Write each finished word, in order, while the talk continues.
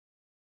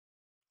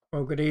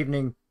Well, good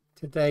evening.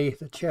 Today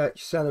the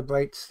Church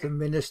celebrates the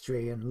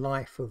ministry and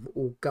life of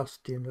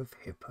Augustine of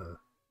Hippo,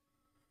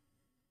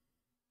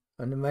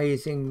 an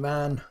amazing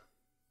man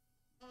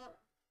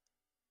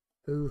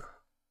who,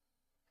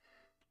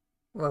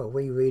 well,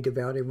 we read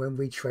about him when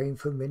we train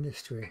for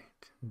ministry,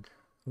 and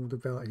all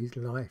about his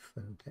life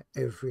and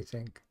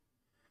everything.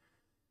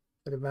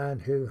 But a man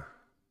who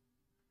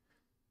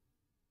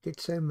did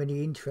so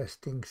many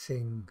interesting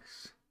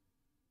things,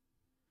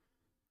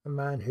 a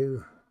man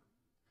who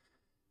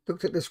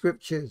looked at the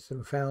scriptures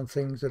and found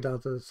things that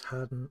others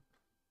hadn't,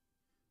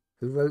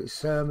 who wrote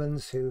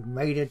sermons, who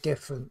made a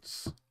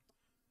difference,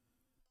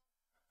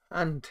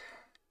 and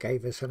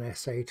gave us an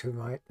essay to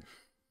write.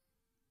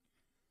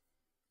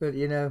 But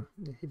you know,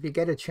 if you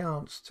get a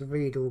chance to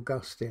read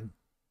Augustine,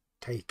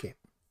 take it.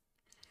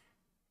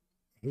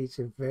 He's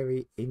a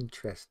very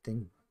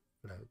interesting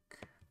bloke.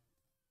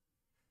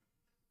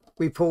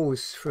 We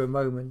pause for a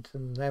moment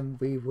and then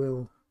we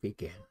will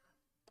begin.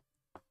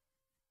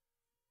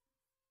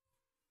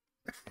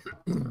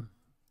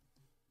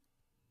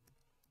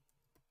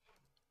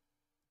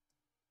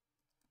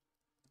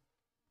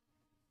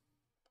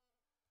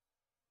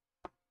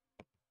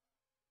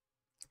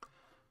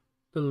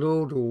 The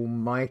Lord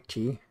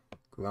Almighty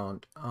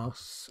grant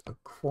us a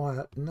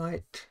quiet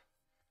night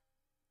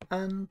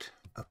and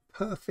a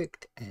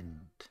perfect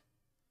end.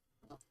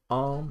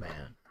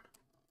 Amen.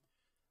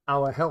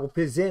 Our help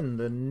is in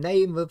the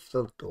name of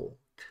the Lord,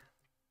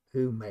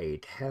 who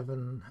made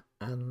heaven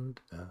and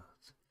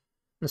earth.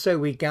 And so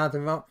we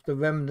gather up the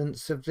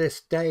remnants of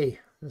this day,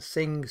 the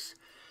things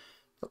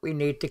that we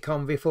need to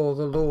come before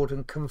the Lord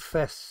and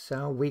confess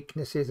our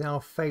weaknesses,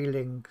 our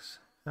failings,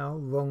 our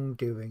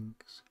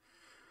wrongdoings.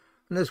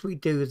 And as we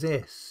do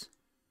this,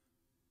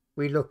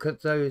 we look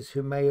at those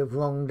who may have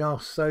wronged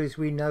us, those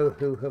we know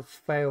who have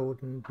failed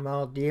and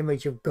marred the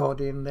image of God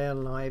in their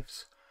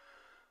lives.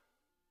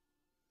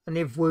 And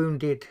if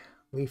wounded,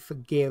 we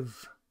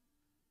forgive.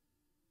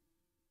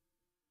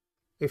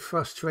 If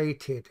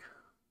frustrated,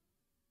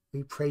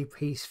 we pray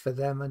peace for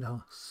them and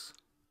us.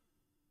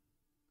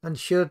 And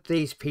should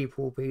these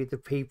people be the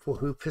people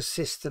who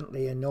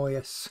persistently annoy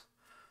us,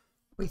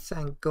 we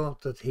thank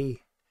God that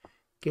He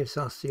gives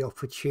us the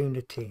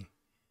opportunity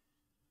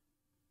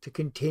to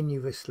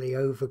continuously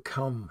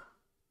overcome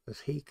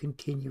as He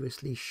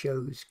continuously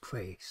shows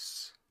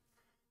grace.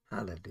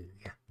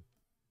 Hallelujah.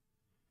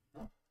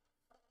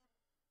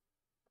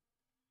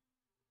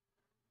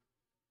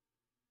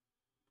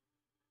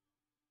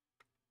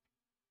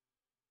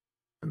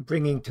 And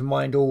bringing to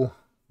mind all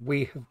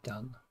we have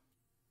done,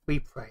 we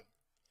pray.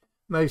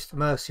 Most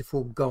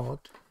merciful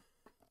God,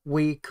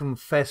 we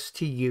confess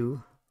to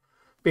you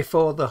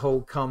before the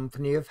whole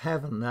company of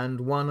heaven and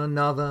one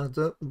another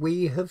that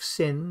we have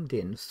sinned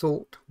in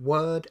thought,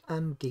 word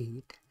and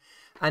deed,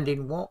 and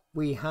in what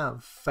we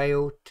have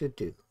failed to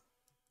do.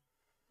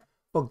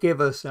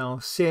 Forgive us our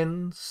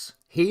sins,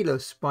 heal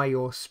us by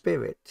your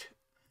Spirit,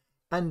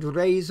 and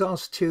raise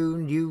us to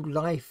new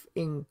life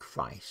in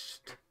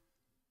Christ.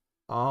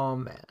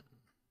 Amen.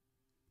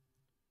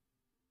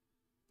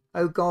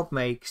 O God,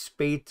 make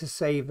speed to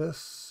save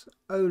us.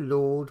 O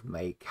Lord,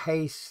 make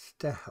haste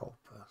to help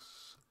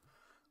us.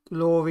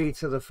 Glory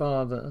to the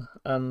Father,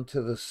 and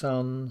to the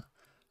Son,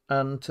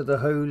 and to the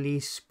Holy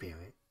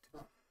Spirit,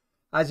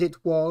 as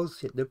it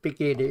was in the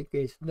beginning,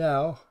 is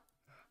now,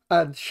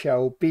 and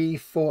shall be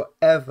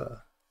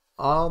forever.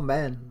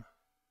 Amen.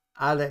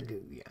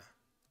 Alleluia.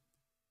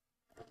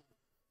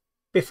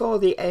 Before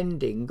the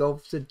ending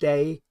of the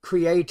day,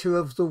 Creator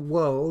of the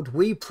world,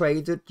 we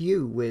pray that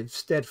you, with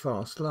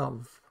steadfast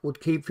love, would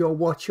keep your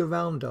watch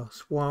around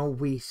us while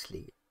we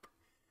sleep.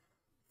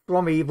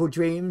 From evil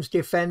dreams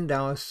defend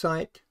our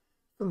sight,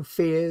 from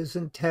fears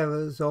and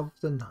terrors of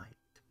the night.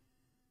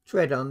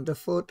 Tread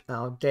underfoot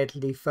our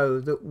deadly foe,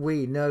 that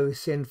we no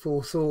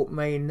sinful thought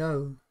may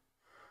know.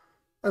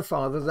 O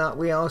Father, that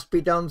we ask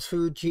be done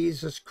through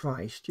Jesus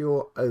Christ,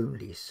 your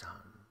only Son.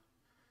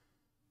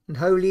 And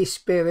Holy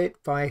Spirit,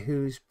 by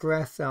whose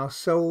breath our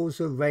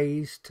souls are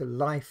raised to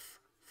life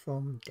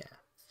from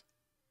death.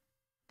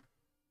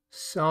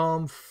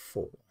 Psalm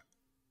 4.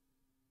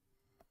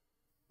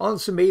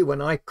 Answer me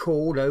when I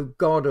call, O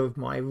God of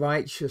my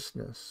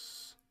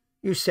righteousness.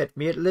 You set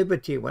me at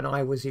liberty when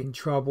I was in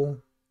trouble.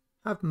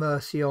 Have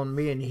mercy on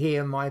me and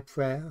hear my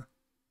prayer.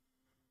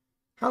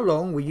 How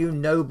long will you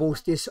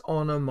nobles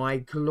dishonour my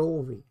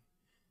glory?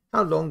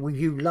 How long will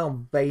you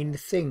love vain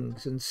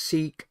things and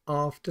seek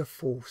after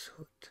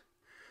falsehood?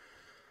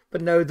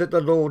 But know that the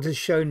Lord has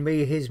shown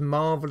me his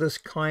marvellous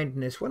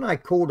kindness. When I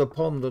call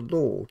upon the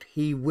Lord,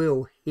 he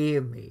will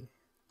hear me.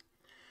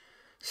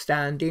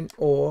 Stand in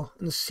awe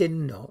and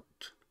sin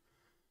not.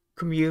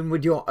 Commune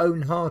with your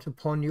own heart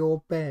upon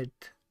your bed,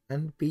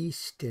 and be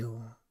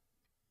still.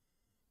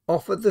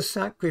 Offer the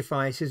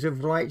sacrifices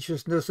of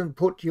righteousness and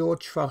put your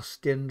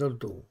trust in the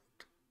Lord.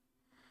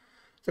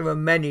 There are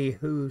many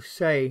who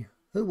say,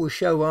 who will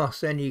show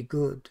us any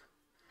good?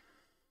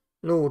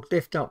 Lord,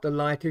 lift up the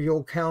light of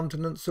your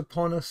countenance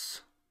upon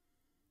us.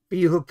 But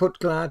you have put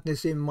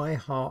gladness in my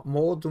heart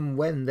more than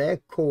when their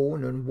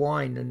corn and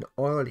wine and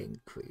oil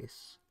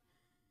increase.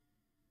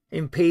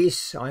 In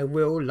peace I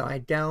will lie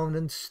down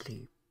and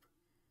sleep.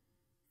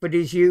 For it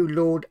is you,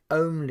 Lord,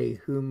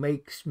 only who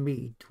makes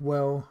me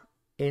dwell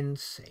in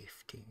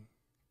safety.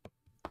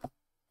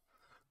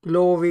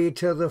 Glory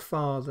to the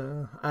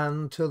Father,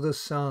 and to the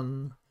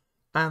Son,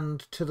 and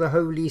to the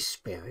Holy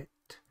Spirit,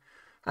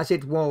 as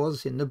it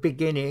was in the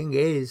beginning,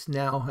 is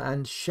now,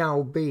 and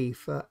shall be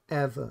for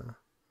ever.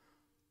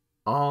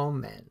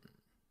 Amen.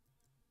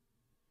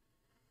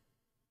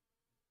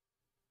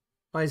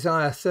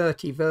 Isaiah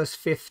 30, verse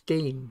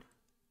 15.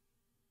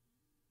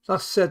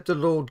 Thus said the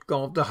Lord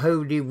God, the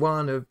Holy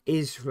One of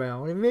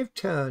Israel, in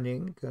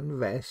returning and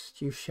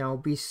rest you shall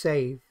be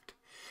saved.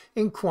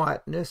 In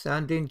quietness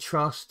and in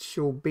trust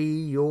shall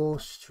be your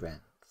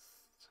strength.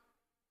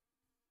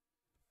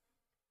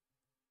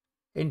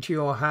 Into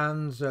your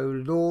hands, O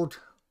Lord,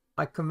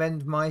 I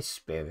commend my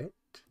spirit.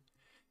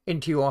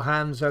 Into your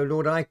hands, O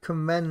Lord, I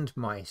commend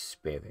my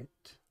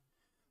spirit.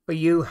 For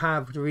you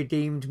have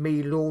redeemed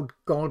me, Lord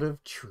God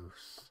of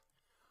truth.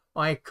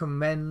 I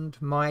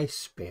commend my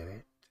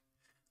spirit.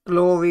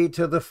 Glory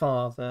to the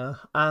Father,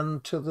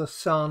 and to the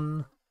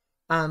Son,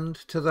 and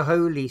to the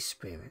Holy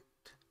Spirit.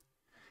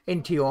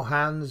 Into your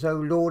hands, O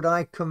Lord,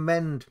 I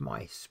commend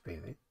my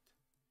spirit.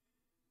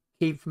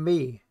 Keep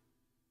me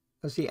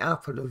as the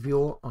apple of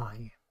your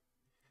eye.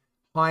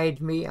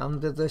 Hide me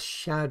under the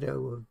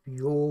shadow of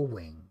your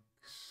wings.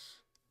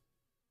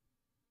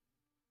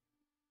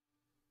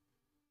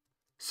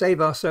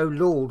 Save us, O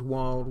Lord,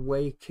 while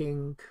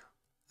waking,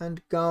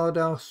 and guard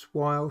us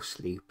while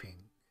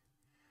sleeping,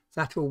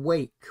 that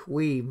awake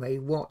we may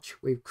watch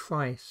with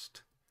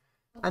Christ,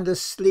 and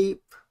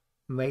asleep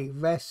may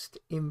rest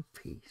in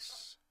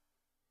peace.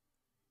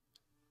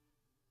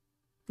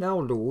 Now,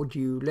 Lord,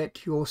 you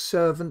let your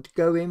servant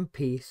go in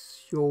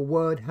peace. Your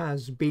word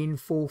has been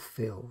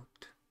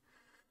fulfilled.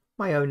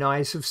 My own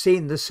eyes have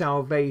seen the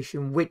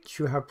salvation which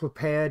you have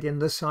prepared in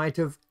the sight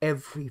of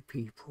every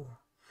people,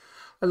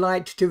 a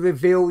light to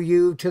reveal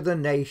you to the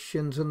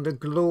nations and the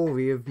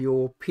glory of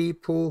your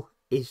people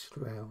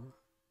Israel.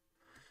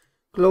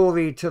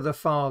 Glory to the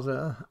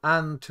Father,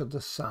 and to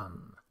the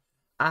Son,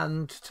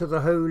 and to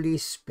the Holy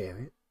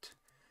Spirit,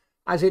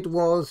 as it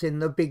was in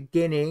the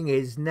beginning,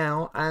 is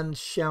now, and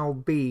shall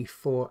be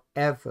for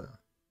ever.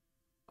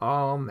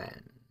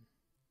 Amen.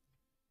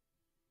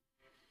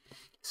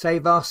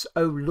 Save us,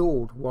 O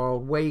Lord, while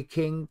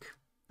waking,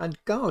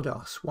 and guard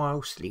us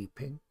while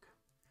sleeping,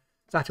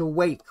 that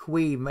awake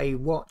we may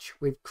watch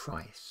with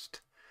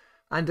Christ,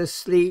 and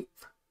asleep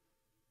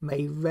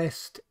may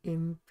rest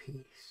in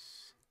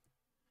peace.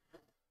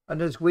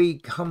 And as we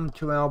come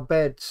to our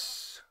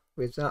beds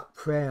with that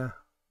prayer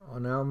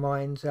on our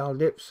minds, our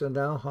lips and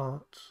our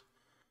hearts,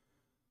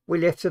 we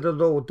lift to the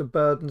Lord the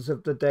burdens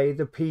of the day,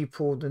 the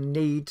people, the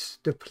needs,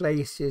 the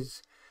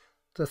places,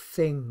 the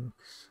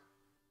things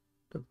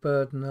that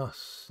burden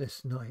us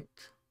this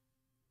night.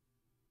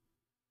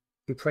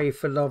 We pray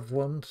for loved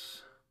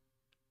ones,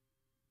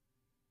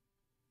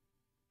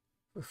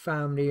 for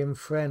family and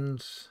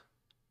friends,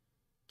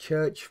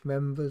 church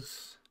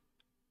members,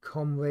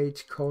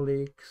 comrades,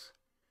 colleagues,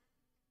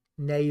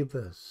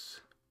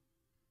 neighbours.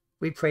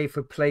 We pray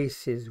for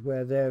places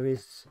where there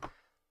is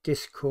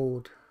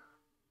discord,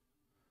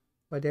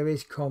 where there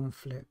is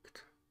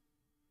conflict,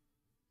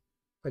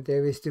 where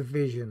there is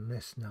division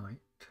this night.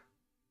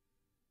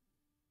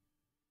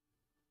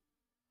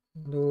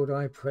 Lord,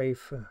 I pray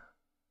for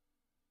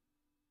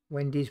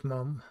Wendy's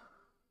mum,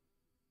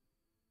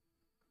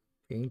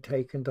 being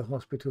taken to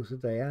hospital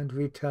today and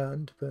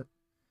returned, but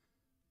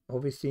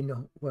obviously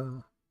not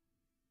well.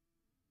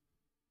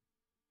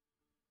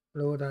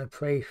 Lord, I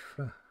pray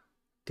for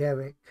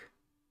Derek.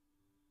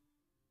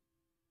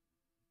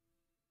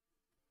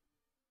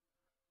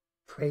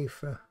 Pray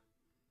for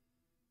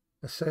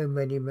so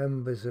many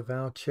members of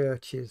our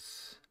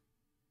churches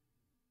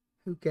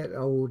who get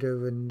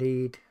older and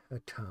need a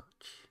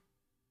touch.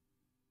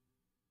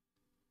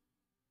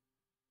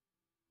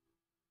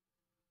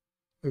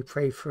 We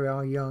pray for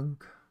our young,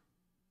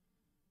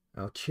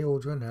 our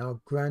children,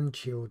 our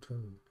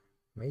grandchildren,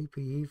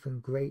 maybe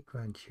even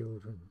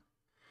great-grandchildren,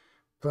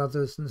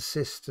 brothers and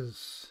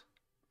sisters,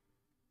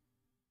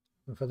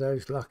 and for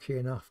those lucky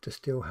enough to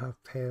still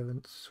have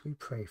parents, we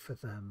pray for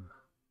them.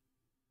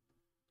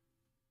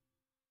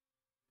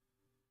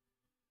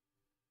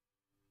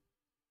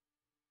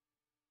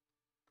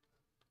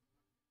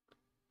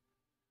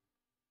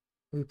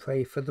 We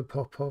pray for the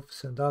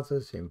Popovs and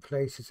others in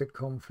places of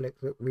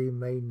conflict that we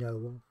may know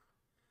of.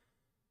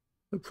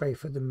 We pray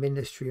for the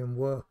ministry and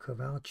work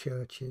of our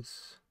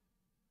churches.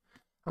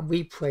 And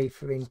we pray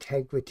for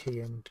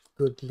integrity and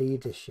good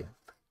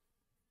leadership,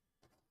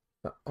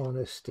 for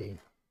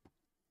honesty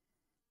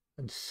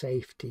and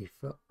safety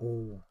for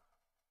all.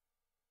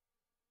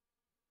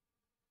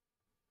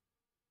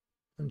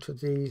 And to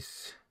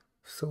these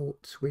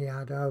thoughts we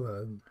add our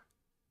own.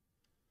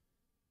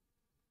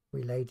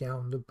 We lay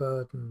down the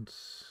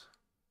burdens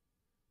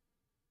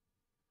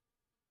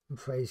and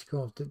praise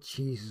God that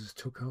Jesus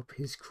took up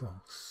his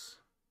cross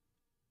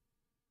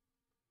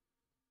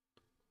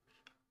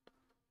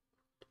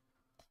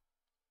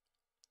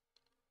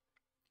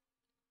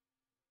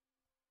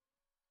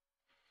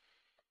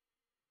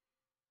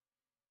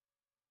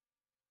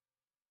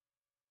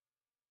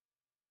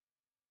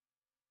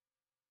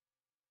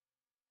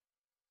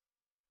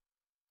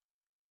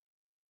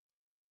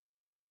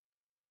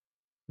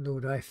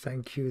Lord, I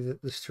thank you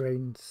that the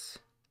strains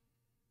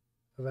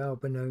of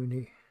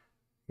Albinoni,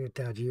 your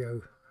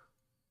Adagio,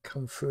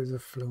 come through the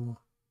floor.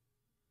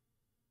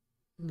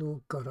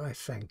 Lord God, I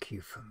thank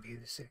you for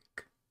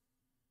music,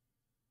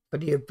 for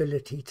the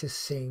ability to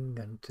sing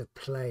and to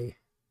play.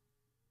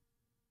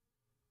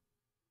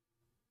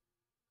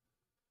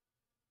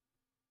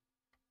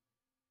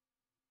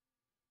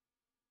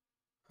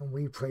 And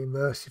we pray,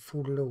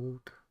 merciful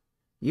Lord,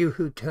 you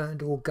who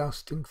turned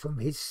Augustine from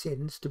his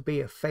sins to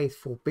be a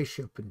faithful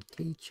bishop and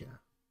teacher,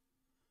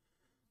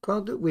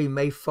 grant that we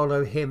may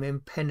follow him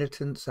in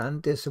penitence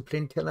and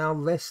discipline till our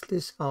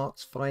restless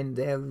hearts find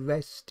their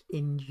rest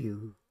in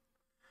you.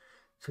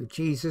 Through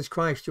Jesus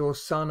Christ, your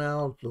Son,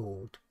 our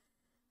Lord,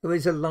 who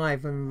is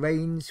alive and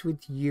reigns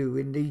with you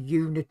in the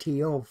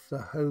unity of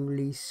the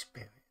Holy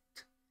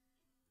Spirit,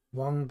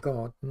 one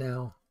God,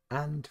 now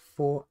and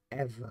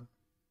forever.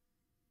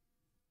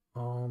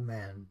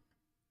 Amen.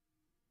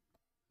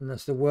 And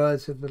as the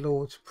words of the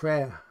Lord's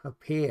Prayer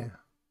appear,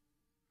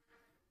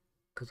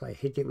 because I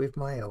hit it with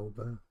my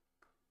elbow,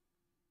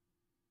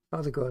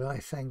 Father God, I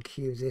thank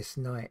you this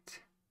night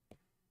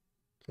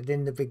that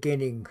in the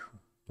beginning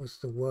was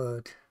the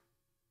Word,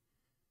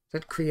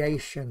 that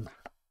creation,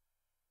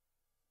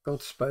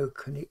 God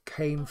spoke and it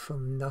came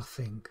from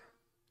nothing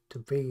to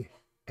be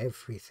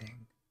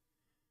everything.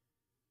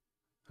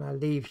 And I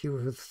leave you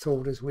with a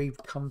thought as we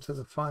come to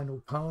the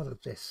final part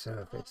of this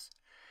service.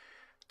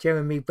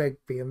 Jeremy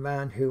Begbie, a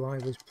man who I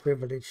was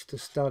privileged to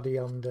study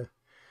under,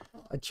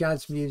 a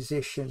jazz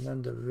musician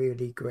and a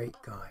really great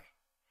guy,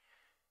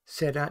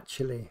 said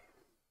actually,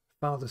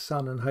 Father,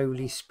 Son and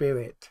Holy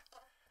Spirit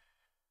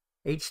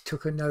each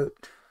took a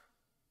note,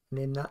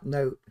 and in that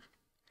note,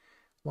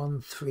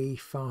 1, 3,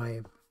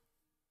 5,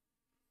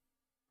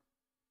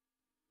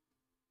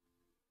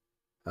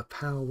 a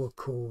power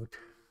chord,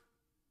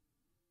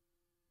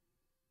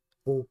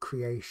 all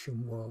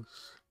creation was.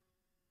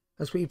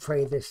 As we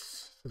pray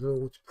this, the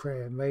Lord's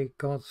Prayer, may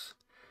God's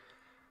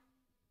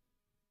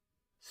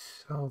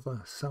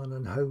Father, Son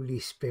and Holy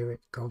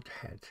Spirit,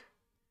 Godhead,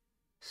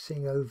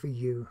 sing over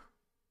you.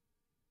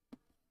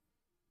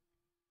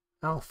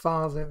 Our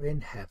Father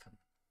in heaven,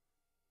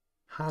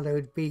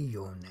 hallowed be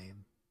your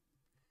name.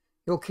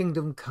 Your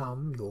kingdom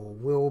come, your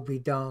will be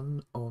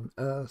done on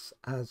earth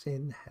as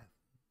in heaven.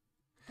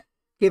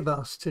 Give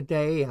us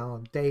today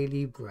our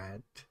daily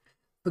bread.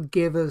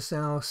 Forgive us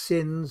our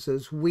sins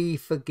as we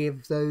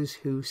forgive those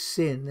who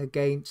sin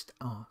against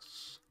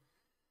us.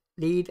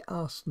 Lead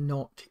us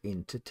not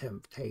into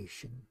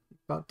temptation,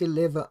 but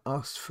deliver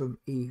us from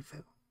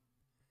evil.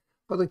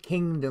 For the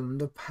kingdom,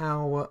 the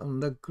power,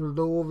 and the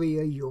glory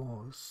are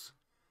yours,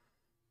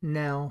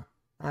 now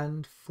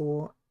and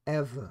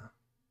forever.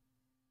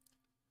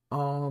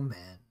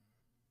 Amen.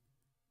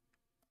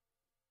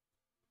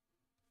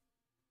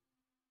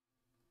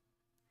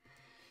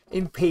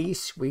 In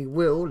peace we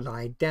will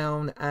lie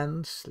down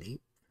and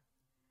sleep.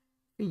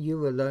 For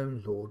you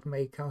alone, Lord,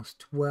 make us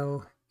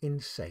dwell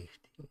in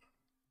safety.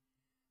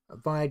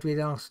 Abide with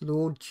us,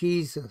 Lord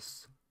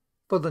Jesus,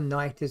 for the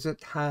night is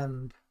at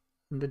hand,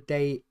 and the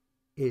day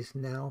is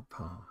now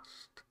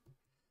past.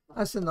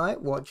 As the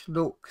night watch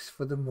looks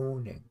for the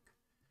morning,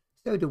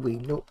 so do we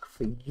look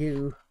for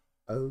you,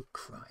 O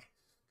Christ.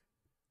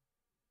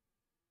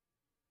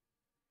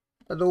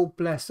 The Lord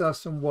bless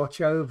us and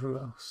watch over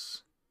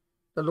us.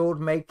 The Lord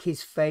make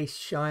his face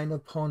shine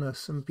upon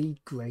us and be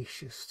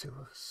gracious to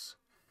us.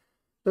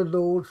 The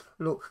Lord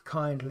look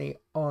kindly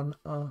on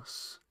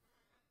us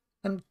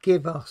and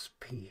give us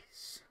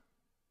peace.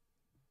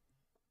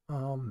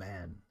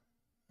 Amen.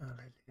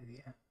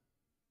 Hallelujah.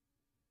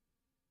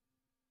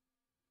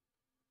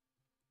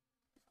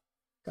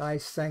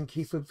 Guys, thank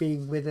you for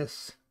being with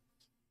us.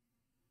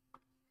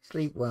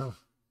 Sleep well.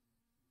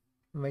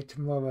 May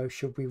tomorrow,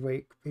 should we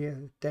wake, be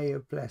a day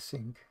of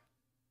blessing.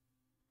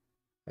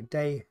 A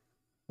day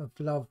of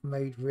love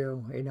made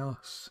real in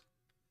us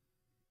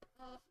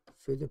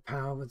through the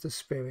power of the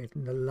Spirit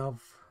and the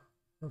love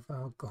of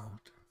our God.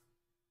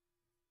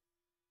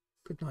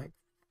 Good night.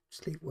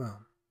 Sleep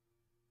well.